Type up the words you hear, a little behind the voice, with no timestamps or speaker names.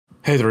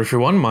Hey there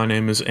everyone, my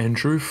name is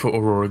Andrew for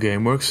Aurora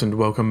Gameworks and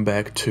welcome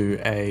back to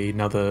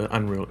another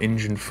Unreal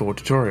Engine 4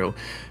 tutorial.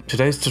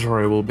 Today's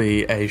tutorial will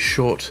be a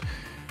short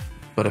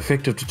but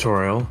effective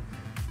tutorial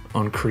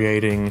on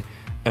creating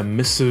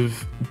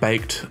emissive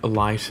baked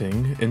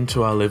lighting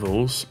into our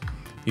levels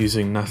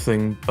using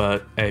nothing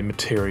but a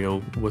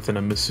material with an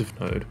emissive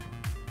node.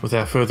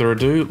 Without further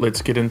ado,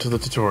 let's get into the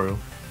tutorial.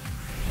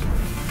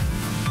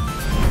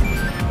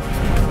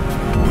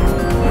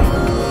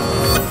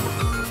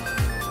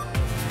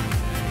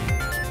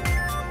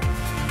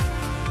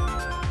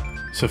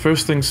 So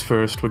first things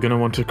first, we're going to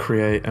want to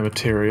create a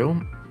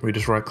material. We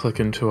just right click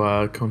into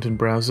our content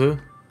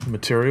browser,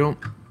 material,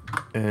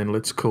 and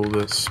let's call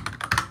this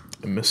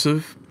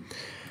emissive.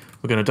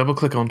 We're going to double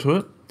click onto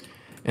it,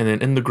 and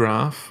then in the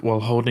graph, while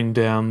holding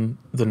down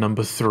the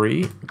number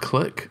 3,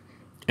 click,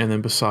 and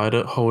then beside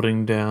it,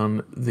 holding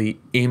down the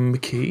M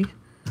key,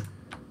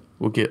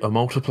 we'll get a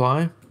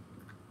multiply,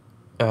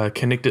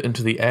 connect it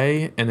into the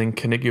A, and then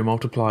connect your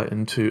multiply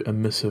into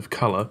emissive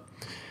color.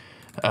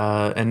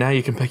 And now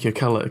you can pick your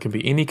color. It can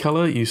be any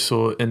color. You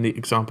saw in the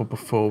example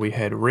before we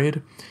had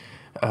red.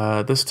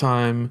 This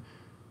time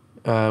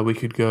we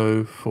could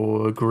go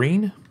for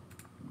green.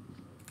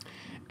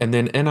 And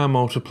then in our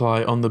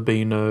multiply on the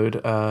B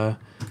node,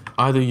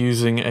 either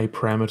using a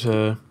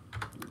parameter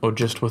or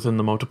just within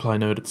the multiply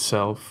node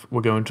itself,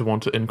 we're going to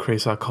want to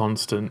increase our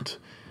constant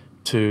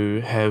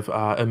to have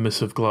our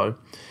emissive glow.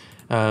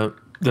 The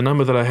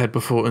number that I had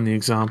before in the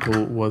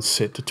example was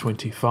set to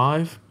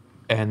 25.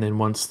 And then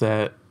once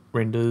that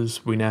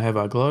renders, we now have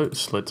our glow,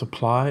 so let's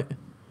apply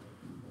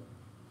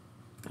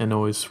and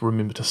always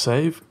remember to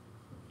save.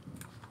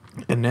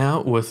 And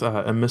now with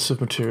our emissive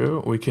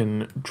material, we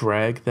can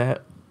drag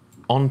that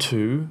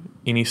onto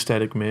any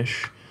static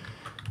mesh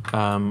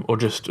or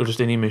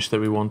just any mesh that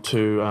we want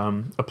to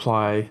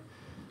apply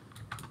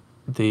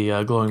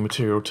the glowing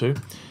material to.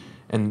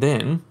 And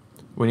then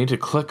we need to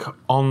click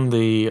on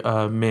the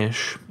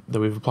mesh that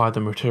we've applied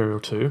the material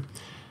to,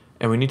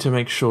 and we need to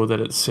make sure that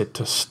it's set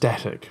to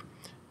static.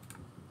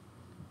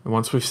 And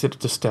once we've set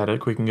it to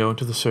static, we can go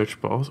into the search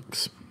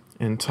box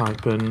and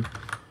type in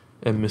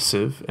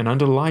emissive. And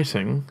under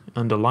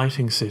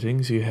lighting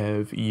settings, you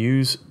have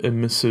use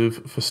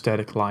emissive for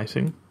static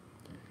lighting.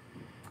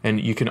 And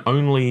you can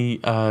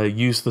only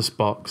use this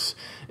box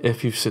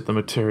if you've set the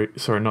material,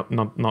 sorry, not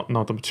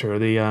the material,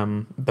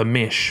 the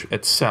mesh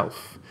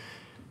itself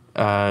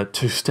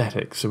to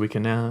static. So we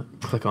can now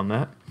click on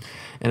that.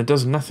 And it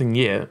does nothing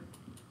yet,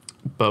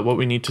 but what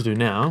we need to do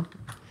now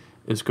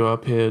is go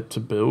up here to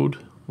build.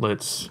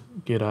 Let's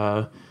get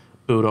our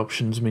build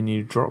options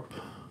menu drop,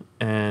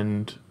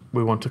 and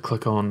we want to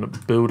click on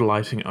build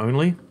lighting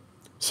only.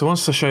 So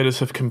once the shaders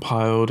have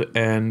compiled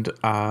and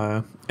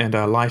our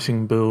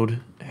lighting build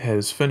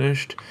has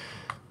finished,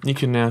 you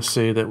can now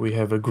see that we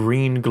have a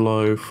green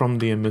glow from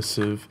the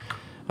emissive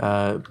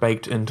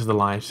baked into the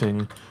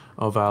lighting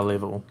of our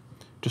level.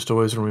 Just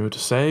always remember to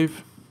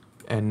save,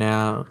 and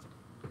now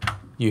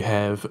you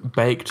have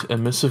baked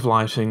emissive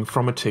lighting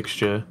from a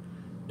texture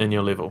in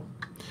your level.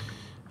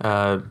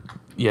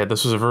 Yeah,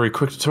 this was a very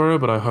quick tutorial,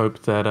 but I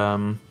hope that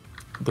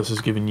this has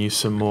given you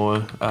some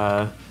more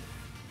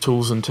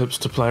tools and tips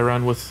to play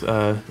around with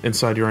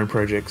inside your own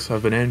projects.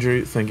 I've been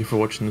Andrew, thank you for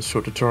watching this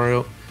short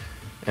tutorial,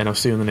 and I'll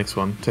see you in the next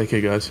one. Take care,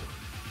 guys.